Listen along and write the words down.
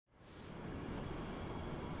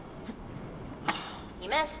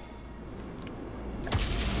missed.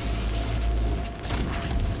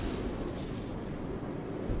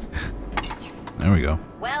 There we go.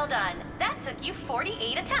 Well done. That took you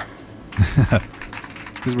 48 attempts.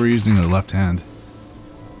 It's because we're using our left hand.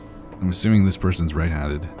 I'm assuming this person's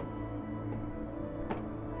right-handed.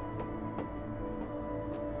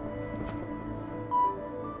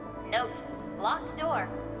 Note, locked door.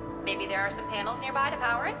 Maybe there are some panels nearby to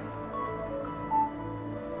power it?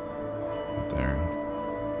 There.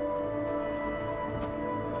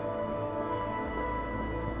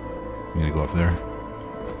 You gonna go up there?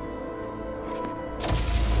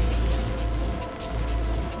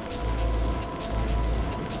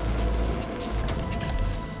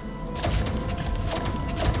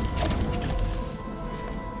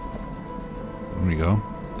 There we go.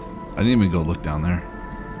 I didn't even go look down there.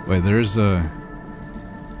 Wait, there's a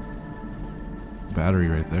battery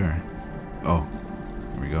right there. Oh,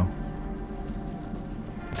 there we go.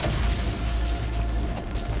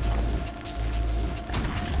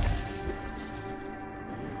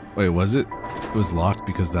 Wait, was it? It was locked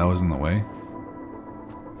because that was in the way?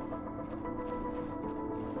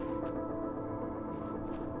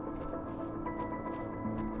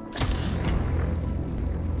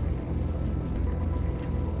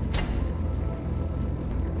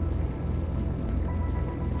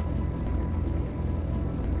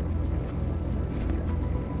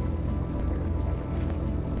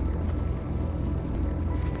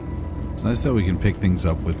 It's nice that we can pick things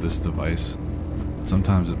up with this device.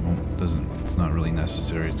 Sometimes it doesn't, it's not really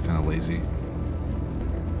necessary, it's kind of lazy.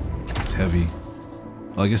 It's heavy.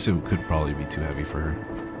 Well, I guess it could probably be too heavy for her.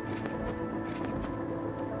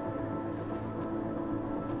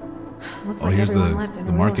 Looks Oh, like here's everyone left in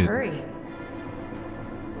the a real market. hurry.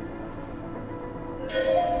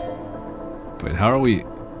 Wait, how are we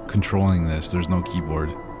controlling this? There's no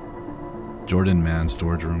keyboard. Jordan Man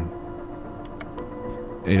storage room.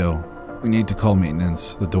 Ayo. We need to call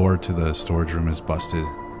maintenance. The door to the storage room is busted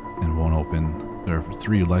and won't open. There are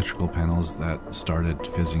 3 electrical panels that started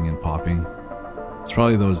fizzing and popping. It's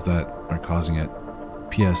probably those that are causing it.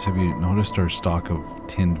 P.S. Have you noticed our stock of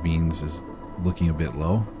tinned beans is looking a bit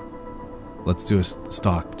low? Let's do a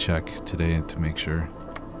stock check today to make sure.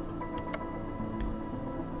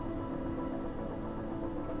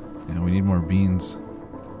 Yeah, we need more beans.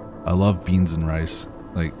 I love beans and rice.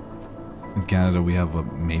 Like, in Canada, we have a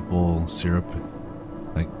maple syrup,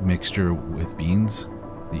 like, mixture with beans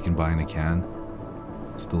that you can buy in a can.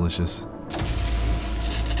 It's delicious.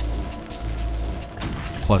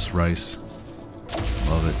 Plus rice.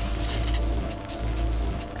 Love it.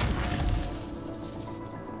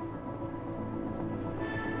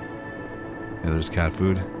 Yeah, there's cat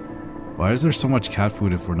food. Why is there so much cat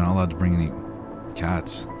food if we're not allowed to bring any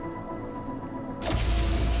cats?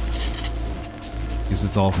 Guess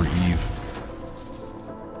it's all for Eve.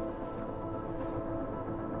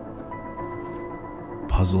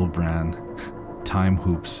 Puzzle brand. Time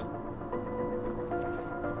hoops.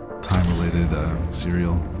 Time related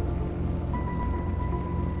cereal.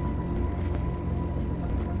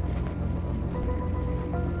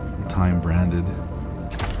 Time branded.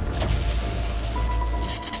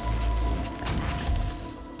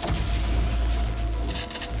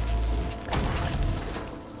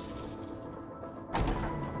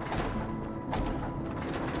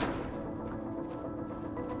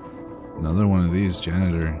 Another one of these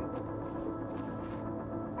janitor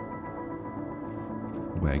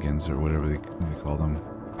wagons or whatever they call them.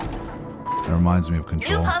 That reminds me of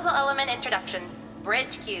Control. New puzzle element introduction.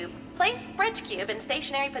 Bridge cube. Place bridge cube in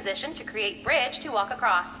stationary position to create bridge to walk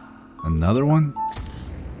across. Another one?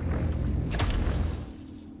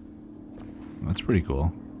 That's pretty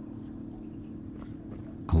cool.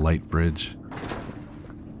 A light bridge.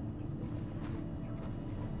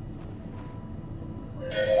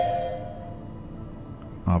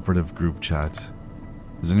 Operative group chat.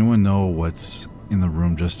 Does anyone know what's in the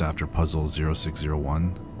room just after puzzle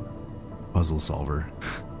 0601? Puzzle solver.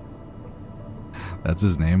 That's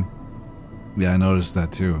his name? Yeah, I noticed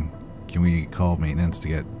that too. Can we call maintenance to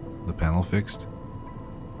get the panel fixed?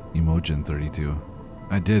 Emojin 32.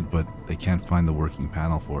 I did, but they can't find the working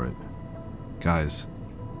panel for it. Guys,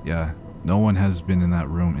 yeah, no one has been in that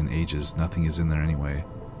room in ages. Nothing is in there anyway.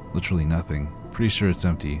 Literally nothing. Pretty sure it's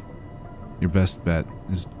empty. Your best bet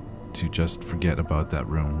is to just forget about that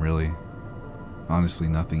room, really. Honestly,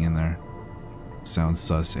 nothing in there. Sounds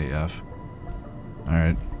sus AF.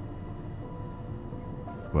 Alright.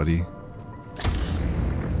 Buddy.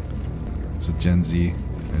 It's a Gen Z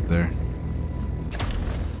right there.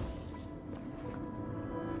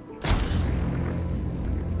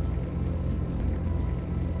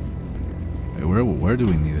 Wait, where Where do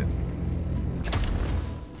we need it?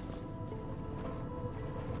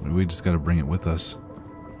 Maybe we just gotta bring it with us.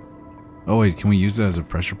 Oh wait, can we use it as a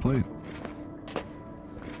pressure plate?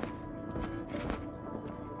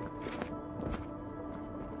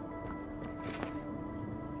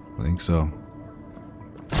 I think so.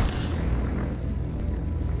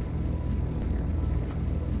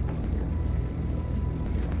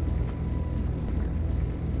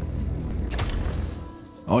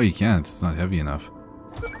 Oh, you can't. It's not heavy enough.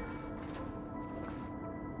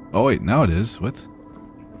 Oh wait, now it is. What?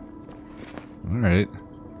 Alright.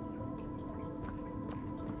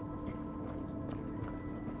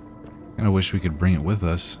 Kinda wish we could bring it with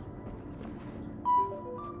us.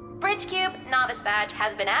 Bridge Cube Novice Badge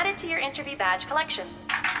has been added to your Entropy Badge collection.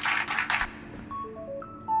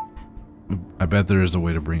 I bet there is a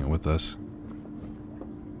way to bring it with us.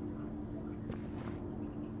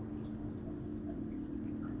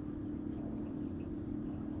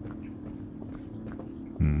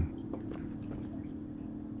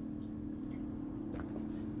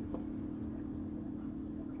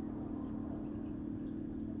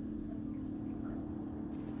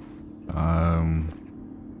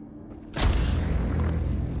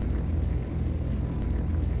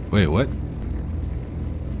 Wait, what?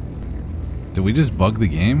 Did we just bug the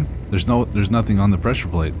game? There's nothing on the pressure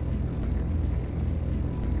plate.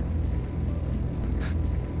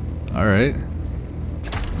 Alright.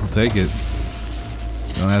 I'll take it.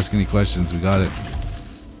 Don't ask any questions, we got it.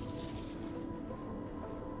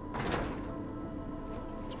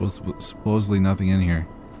 Supposedly nothing in here.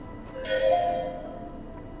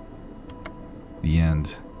 The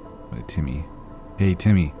End by Timmy. Hey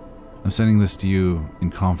Timmy, I'm sending this to you in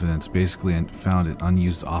confidence. Basically, I found an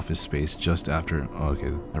unused office space just after... Oh, okay,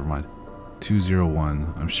 never mind.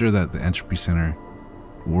 201. I'm sure that the Entropy Centre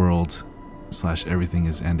world / everything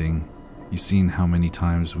is ending. You've seen how many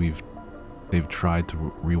times they've tried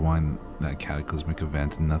to rewind that cataclysmic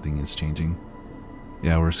event and nothing is changing.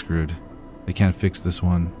 Yeah, we're screwed. They can't fix this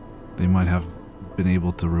one. They might have been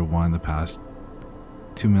able to rewind the past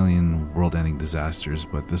 2 million world-ending disasters,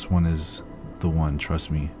 but this one is the one, trust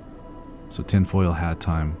me. So tinfoil hat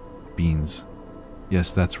time. Beans.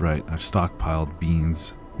 Yes, that's right. I've stockpiled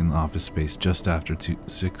beans in the office space just after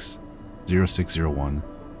 0601.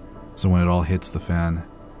 So when it all hits the fan,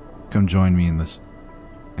 come join me in this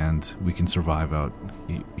and we can survive out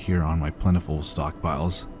here on my plentiful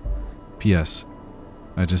stockpiles. P.S.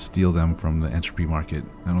 I just steal them from the entropy market.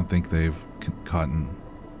 I don't think they've caught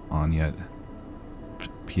on yet.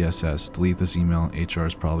 PSS. Delete this email. HR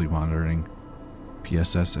is probably monitoring.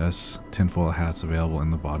 PSSS. Tinfoil hats available in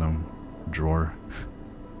the bottom drawer.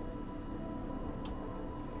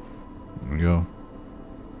 There we go.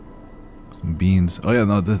 Some beans. Oh yeah,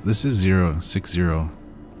 no, this is 06001.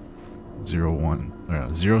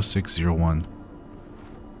 0601.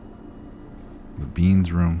 The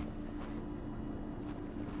beans room.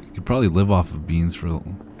 You could probably live off of beans for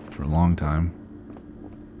a long time.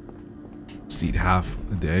 Just eat half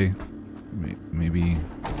a day, maybe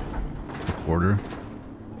a quarter.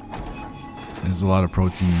 There's a lot of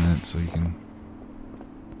protein in it, so you can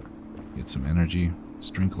get some energy.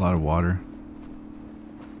 Just drink a lot of water.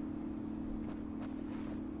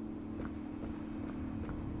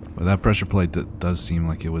 But that pressure plate does seem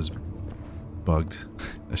like it was bugged.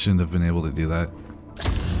 I shouldn't have been able to do that.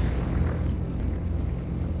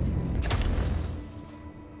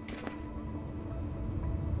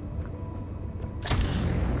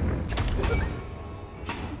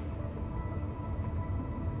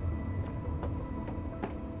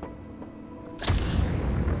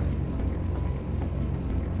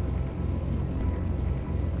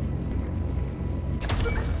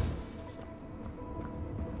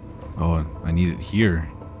 Oh, I need it here.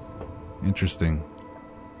 Interesting.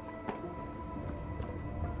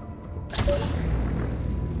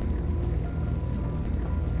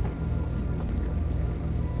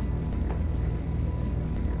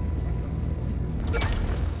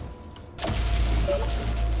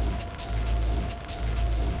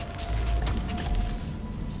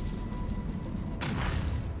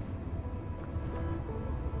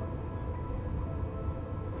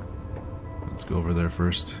 Let's go over there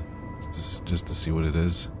first. Just to see what it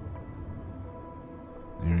is.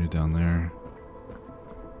 Area down there.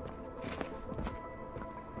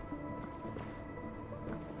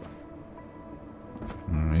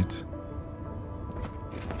 Alright.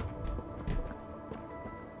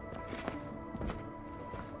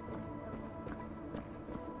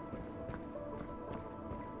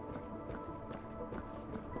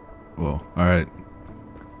 Whoa, alright.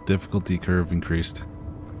 Difficulty curve increased.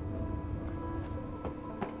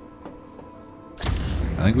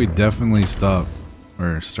 I think we definitely stop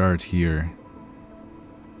or start here.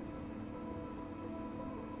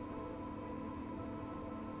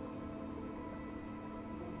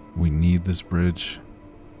 We need this bridge.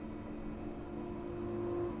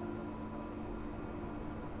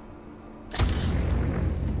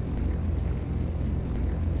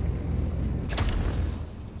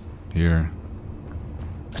 Here.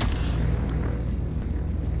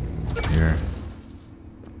 Here.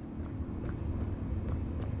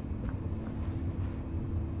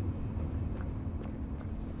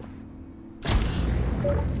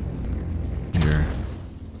 Here.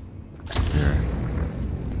 Here.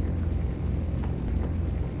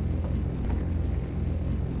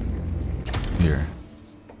 Here.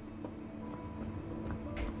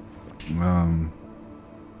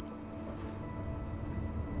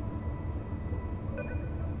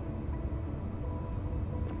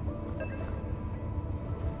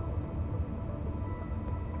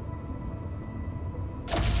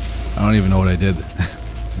 I don't even know what I did.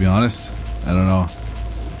 To be honest, I don't know.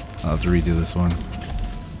 I'll have to redo this one.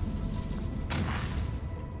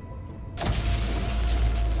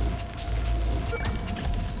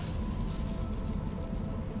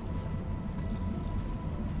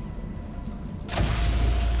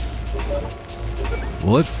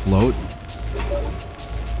 Will it float?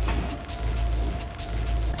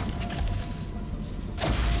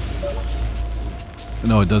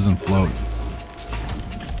 No, it doesn't float.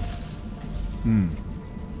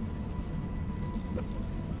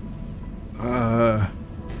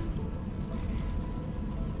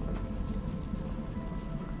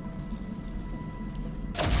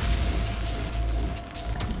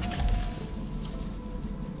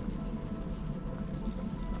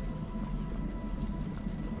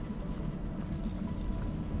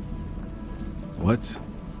 What?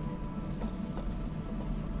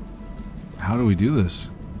 How do we do this?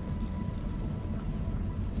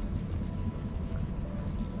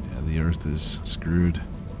 Yeah, the Earth is screwed.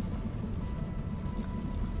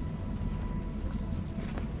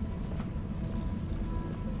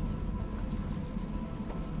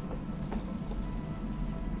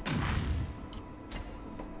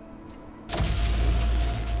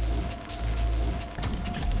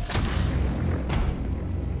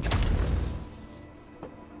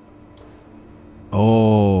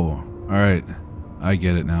 Oh, alright. I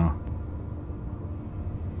get it now.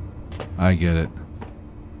 I get it.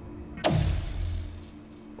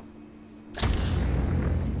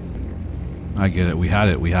 I get it. We had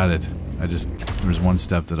it. We had it. There's one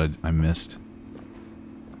step that I missed.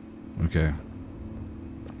 Okay.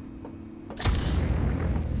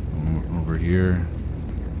 Over here.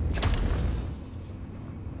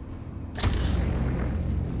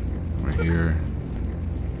 Over here.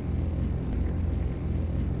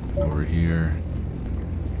 Over here.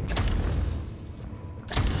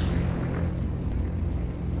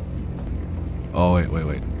 Oh,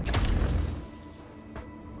 wait.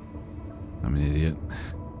 I'm an idiot.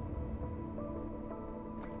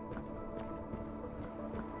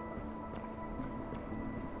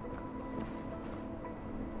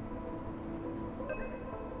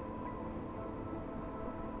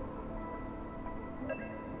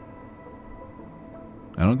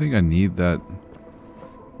 I don't think I need that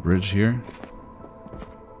bridge here.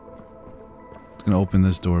 It's gonna open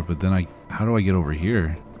this door, but then how do I get over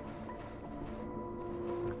here?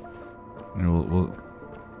 We'll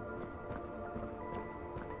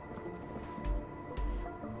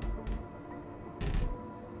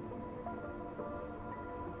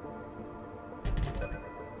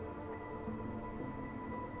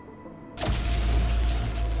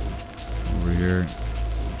over here.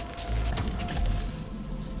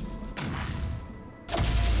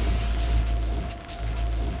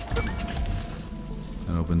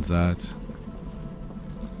 That opens that.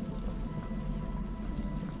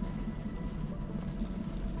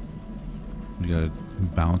 You gotta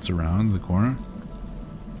bounce around the corner?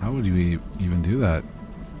 How would you even do that?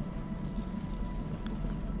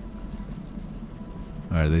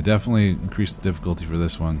 Alright, they definitely increased the difficulty for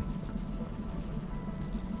this one.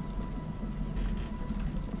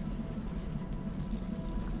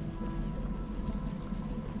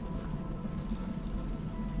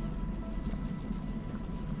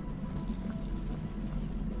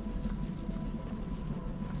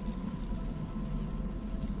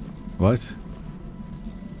 What?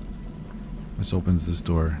 This opens this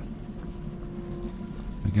door.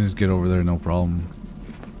 I can just get over there, no problem.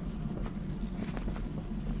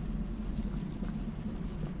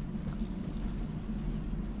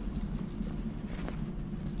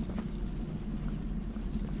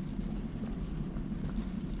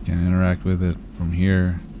 Can't interact with it from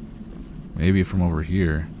here. Maybe from over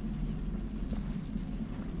here.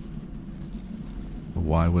 But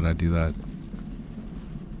why would I do that?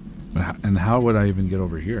 And how would I even get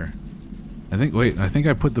over here? I think, wait, I think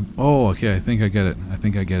I put the, oh, okay, I think I get it. I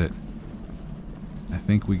think I get it. I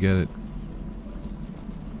think we get it.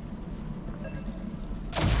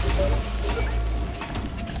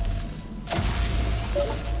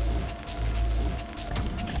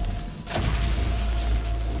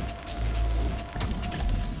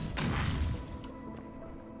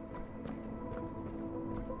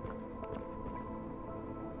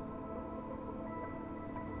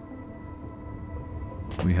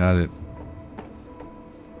 We had it.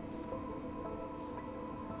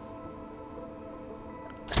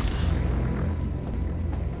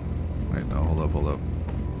 Wait, no, hold up.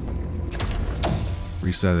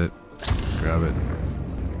 Reset it. Grab it.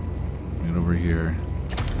 Get over here.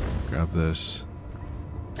 Grab this.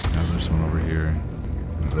 Grab this one over here.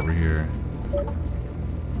 Move over here.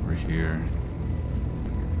 Over here.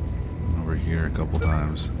 Over here a couple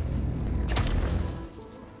times.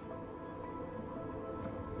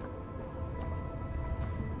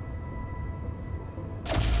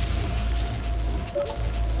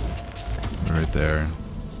 Right there.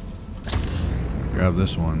 Grab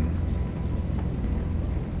this one.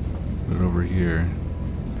 Put it over here.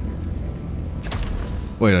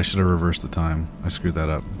 Wait, I should have reversed the time. I screwed that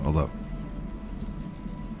up. Hold up.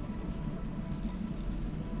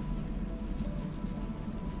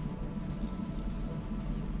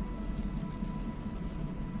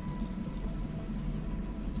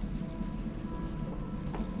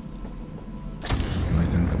 And I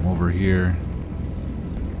can come over here.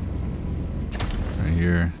 Right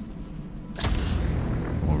here.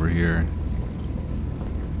 Over here.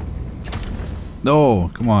 No,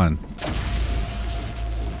 come on.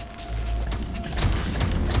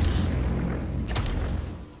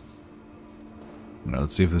 Now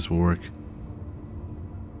let's see if this will work.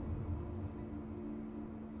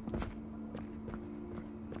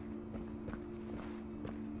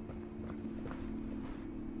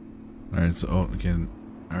 Alright, so, oh, again,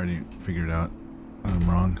 I already figured it out. I'm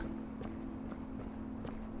wrong.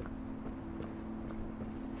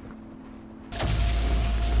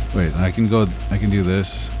 Wait, I can do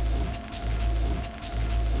this.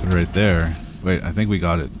 Put it right there. Wait, I think we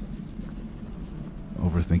got it.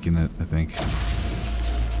 Overthinking it, I think.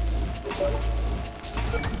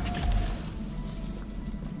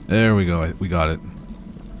 There we go, we got it.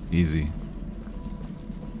 Easy.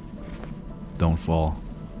 Don't fall.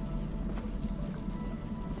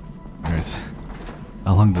 Alright.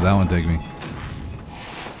 How long did that one take me?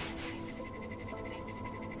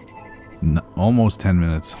 Almost 10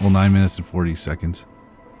 minutes. Well, 9 minutes and 40 seconds.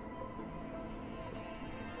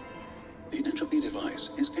 The Entropy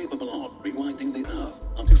device is capable of rewinding the Earth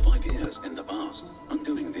up to 5 years in the past,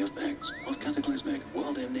 undoing the effects of cataclysmic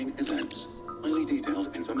world-ending events. Highly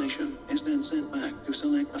detailed information is then sent back to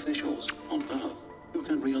select officials on Earth who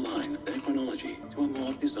can realign their chronology to a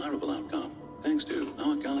more desirable outcome. Thanks to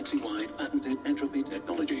our galaxy-wide patented entropy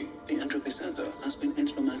technology, the Entropy Centre has been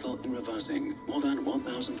instrumental in reversing more than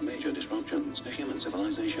 1,000 major disruptions to human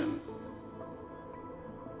civilization.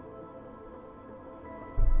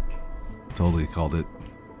 Totally called it.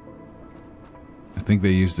 I think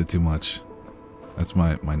they used it too much. That's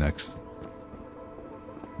my next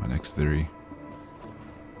theory.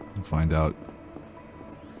 We'll find out.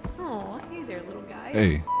 Oh, hey there, little guy.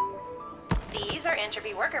 Hey. These are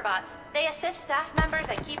Entropy worker bots. They assist staff members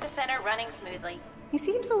and keep the center running smoothly. He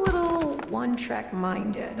seems a little one-track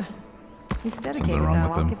minded. He's dedicated, Something wrong though.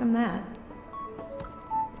 with I'll him. give him that.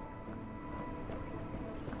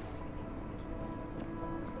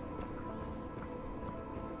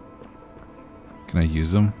 Can I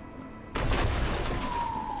use them?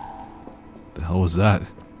 The hell was that?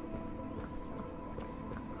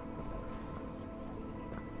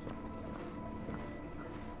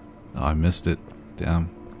 Oh, I missed it. Damn.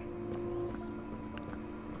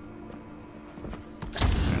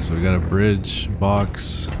 Okay, so we got a bridge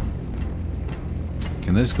box.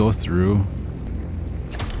 Can this go through?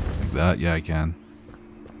 Like that? Yeah, I can.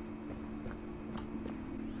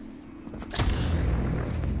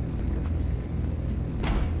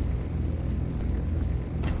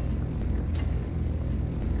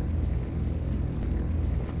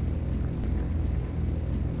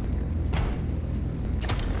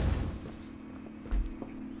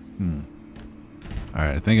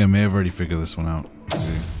 Alright, I think I may have already figured this one out. Let's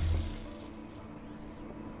see.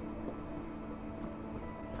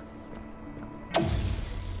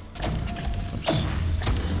 Oops.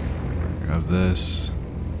 Grab this.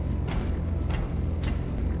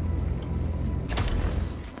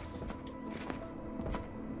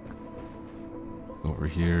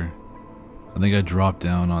 here. I think I dropped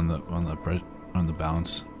down on the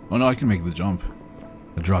bounce. Oh no, I can make the jump.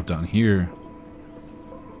 I drop down here.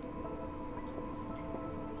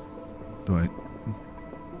 Do I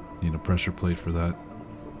need a pressure plate for that?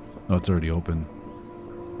 Oh, it's already open.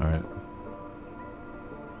 Alright.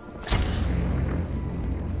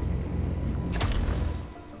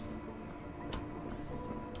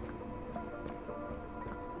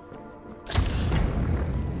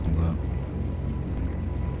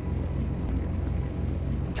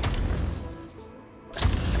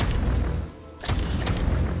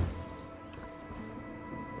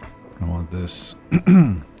 I want this.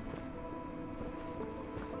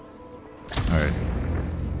 Alright.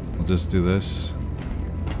 We'll just do this.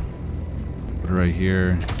 Put it right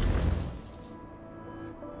here.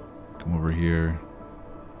 Come over here.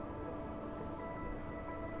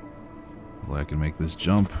 Well, I can make this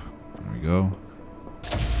jump. There we go.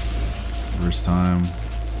 First time.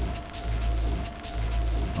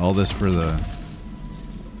 All this for the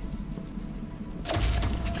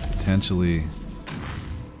potentially.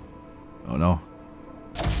 Oh no.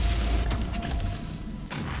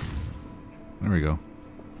 There we go.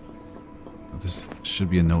 This should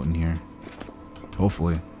be a note in here.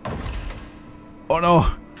 Hopefully. Oh no!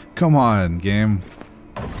 Come on, game.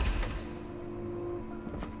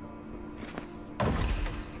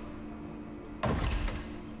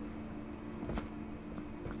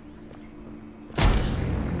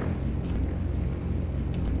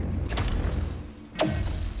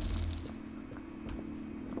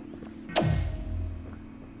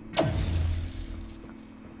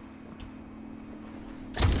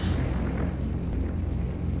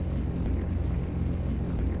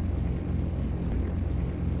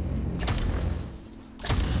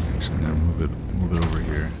 Move it over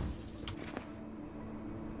here.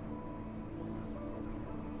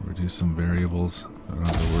 Reduce some variables. I don't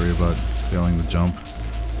have to worry about failing the jump.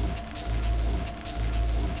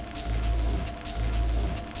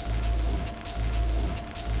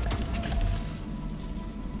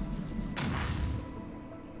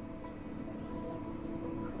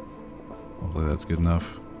 Hopefully that's good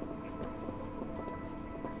enough.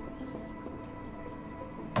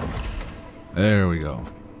 There we go.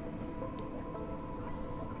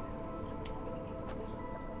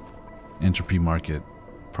 Entropy market.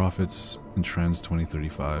 Profits and trends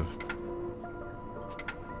 2035.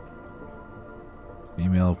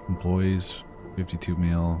 Female employees, 52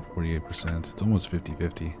 male, 48%. It's almost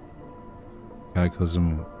 50-50.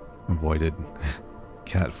 Cataclysm avoided.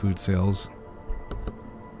 Cat food sales.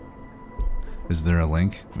 Is there a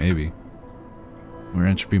link? Maybe. We're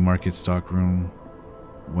Entropy market stock room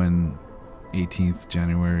when 18th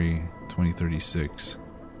January 2036.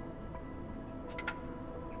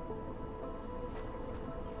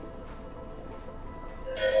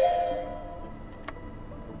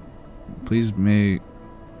 Please may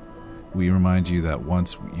we remind you that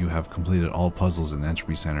once you have completed all puzzles in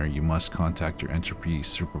Entropy Centre, you must contact your Entropy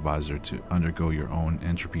supervisor to undergo your own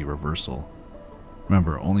Entropy reversal.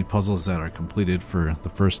 Remember, only puzzles that are completed for the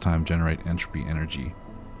first time generate Entropy energy.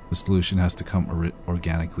 The solution has to come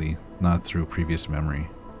organically, not through previous memory.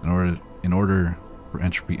 In order for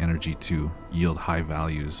Entropy energy to yield high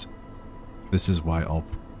values, this is why all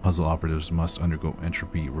puzzle operatives must undergo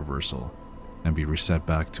Entropy reversal and be reset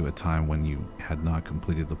back to a time when you had not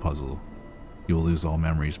completed the puzzle. You will lose all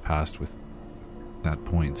memories passed with that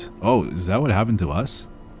point. Oh, is that what happened to us?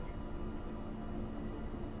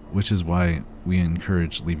 Which is why we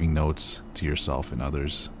encourage leaving notes to yourself and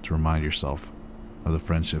others to remind yourself of the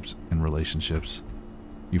friendships and relationships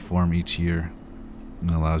you form each year,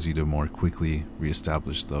 and allows you to more quickly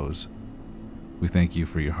reestablish those. We thank you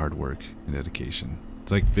for your hard work and dedication.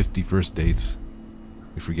 It's like 50 first dates.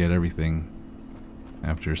 We forget everything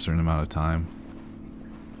after a certain amount of time.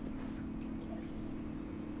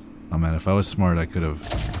 Oh man, if I was smart, I should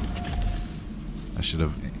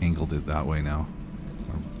have angled it that way now.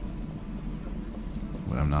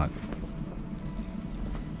 But I'm not.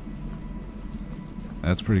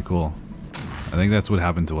 That's pretty cool. I think that's what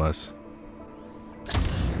happened to us.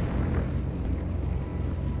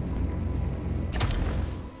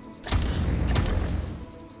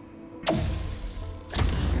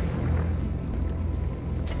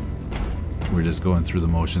 We're just going through the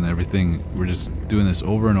motion, everything. We're just doing this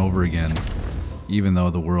over and over again, even though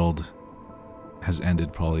the world has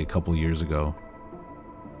ended probably a couple years ago.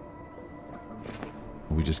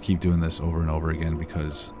 We just keep doing this over and over again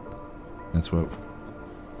because that's what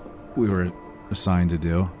we were assigned to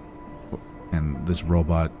do. And this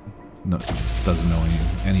robot doesn't know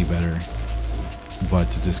any better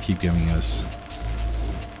but to just keep giving us,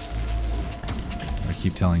 or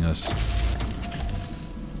keep telling us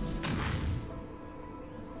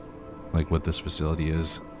like what this facility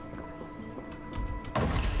is.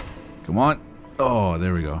 Come on. Oh,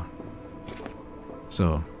 there we go.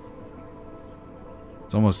 So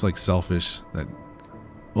it's almost like selfish that,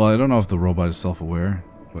 well, I don't know if the robot is self-aware,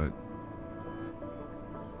 but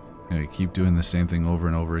you know, keep doing the same thing over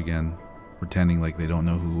and over again, pretending like they don't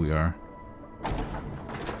know who we are.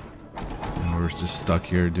 And we're just stuck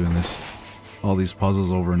here doing this, all these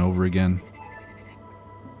puzzles over and over again.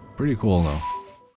 Pretty cool though.